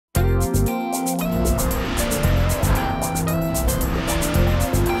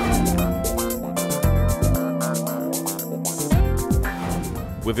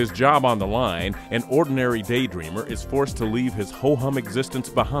With his job on the line, an ordinary daydreamer is forced to leave his ho-hum existence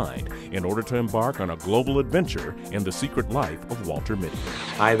behind in order to embark on a global adventure in the secret life of Walter Mitty.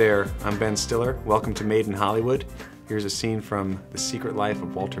 Hi there, I'm Ben Stiller. Welcome to Made in Hollywood. Here's a scene from The Secret Life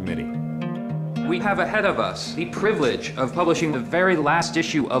of Walter Mitty. We have ahead of us the privilege of publishing the very last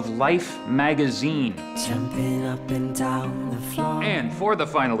issue of Life magazine. Jumping up and down the floor. And for the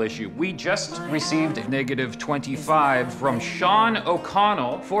final issue, we just received -25 from Sean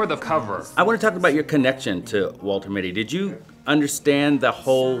O'Connell for the cover. I want to talk about your connection to Walter Mitty. Did you understand the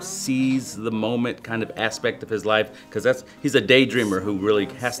whole seize the moment kind of aspect of his life? Because he's a daydreamer who really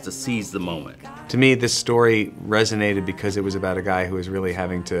has to seize the moment. To me, this story resonated because it was about a guy who was really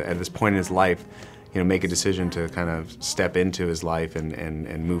having to, at this point in his life, make a decision to kind of step into his life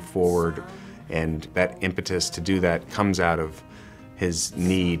and move forward. And that impetus to do that comes out of his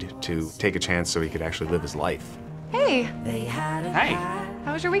need to take a chance so he could actually live his life. Hey. Hey.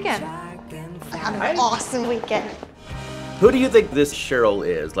 How was your weekend? I had an awesome weekend. Who do you think this Cheryl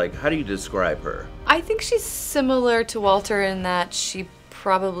is? Like, how do you describe her? I think she's similar to Walter in that she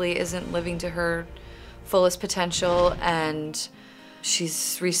probably isn't living to her fullest potential, and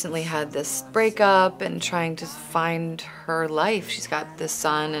she's recently had this breakup and trying to find her life. She's got this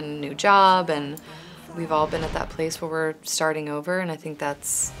son and a new job, and we've all been at that place where we're starting over, and I think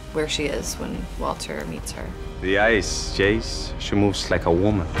that's where she is when Walter meets her. The ice, Jace, she moves like a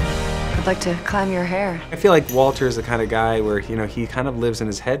woman. I'd like to climb your hair. I feel like Walter is the kind of guy where, he kind of lives in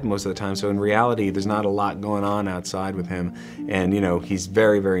his head most of the time, so in reality, there's not a lot going on outside with him. And, he's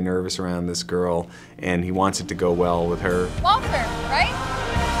very, very nervous around this girl, and he wants it to go well with her. Walter, right?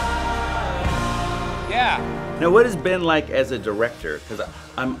 Yeah. Now, what has Ben like as a director? Because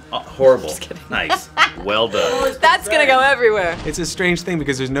I'm horrible. Just kidding. Nice. Well done. That's gonna go everywhere. It's a strange thing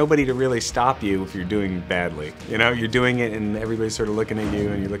because there's nobody to really stop you if you're doing badly. You're doing it and everybody's sort of looking at you,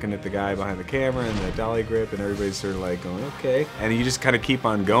 and you're looking at the guy behind the camera and the dolly grip, and everybody's sort of like going, okay. And you just kind of keep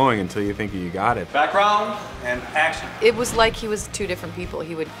on going until you think you got it. Background and action. It was like he was two different people.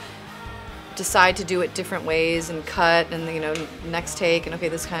 He would decide to do it different ways and cut, and next take, and okay,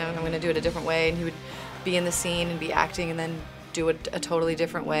 this time I'm gonna do it a different way, and he would be in the scene and be acting and then do it a totally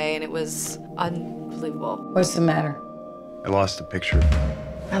different way, and it was unbelievable. What's the matter? I lost a picture.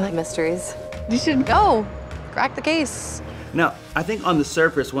 I like mysteries. You should go. Crack the case. Now, I think on the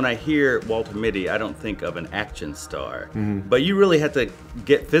surface, when I hear Walter Mitty, I don't think of an action star. But you really had to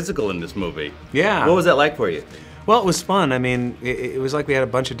get physical in this movie. Yeah. What was that like for you? Well, it was fun. I mean, it was like we had a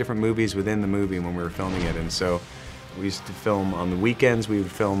bunch of different movies within the movie when we were filming it, and so we used to film on the weekends. We would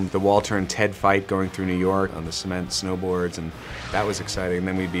film the Walter and Ted fight going through New York on the cement snowboards, and that was exciting. And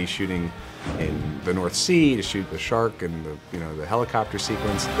then we'd be shooting in the North Sea to shoot the shark and the helicopter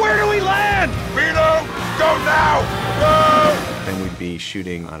sequence. Where do we land? Vito, go now! Go! Then we'd be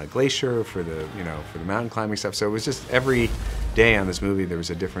shooting on a glacier for the for the mountain climbing stuff. So it was just every day on this movie there was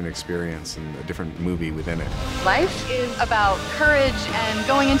a different experience and a different movie within it. Life is about courage and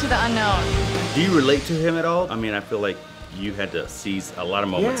going into the unknown. Do you relate to him at all? I mean, I feel like you had to seize a lot of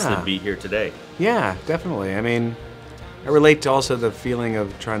moments to be here today. Yeah, definitely. I mean, I relate to also the feeling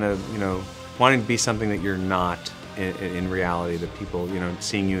of trying to, wanting to be something that you're not in reality, that people,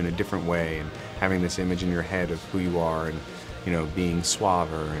 seeing you in a different way and having this image in your head of who you are and, being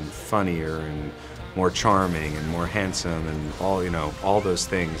suaver and funnier and more charming and more handsome and all those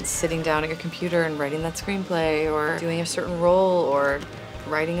things. Sitting down at your computer and writing that screenplay or doing a certain role or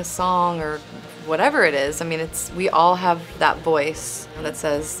writing a song or whatever it is. I mean, we all have that voice that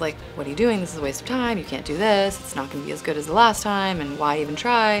says, like, what are you doing? This is a waste of time. You can't do this. It's not going to be as good as the last time, and why even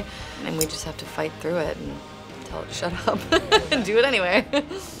try? And we just have to fight through it and tell it to shut up and do it anyway.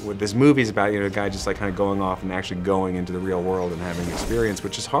 What this movie's about, a guy just like kind of going off and actually going into the real world and having experience,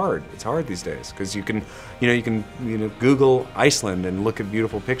 which is hard. It's hard these days because you can Google Iceland and look at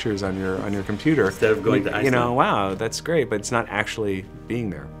beautiful pictures on your computer instead of going to Iceland. Wow, that's great, but it's not actually being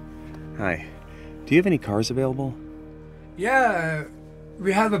there. Hi, do you have any cars available? Yeah,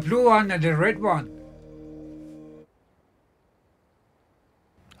 we have a blue one and a red one.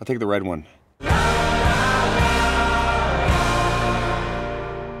 I'll take the red one.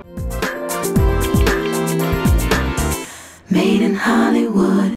 Made in Hollywood.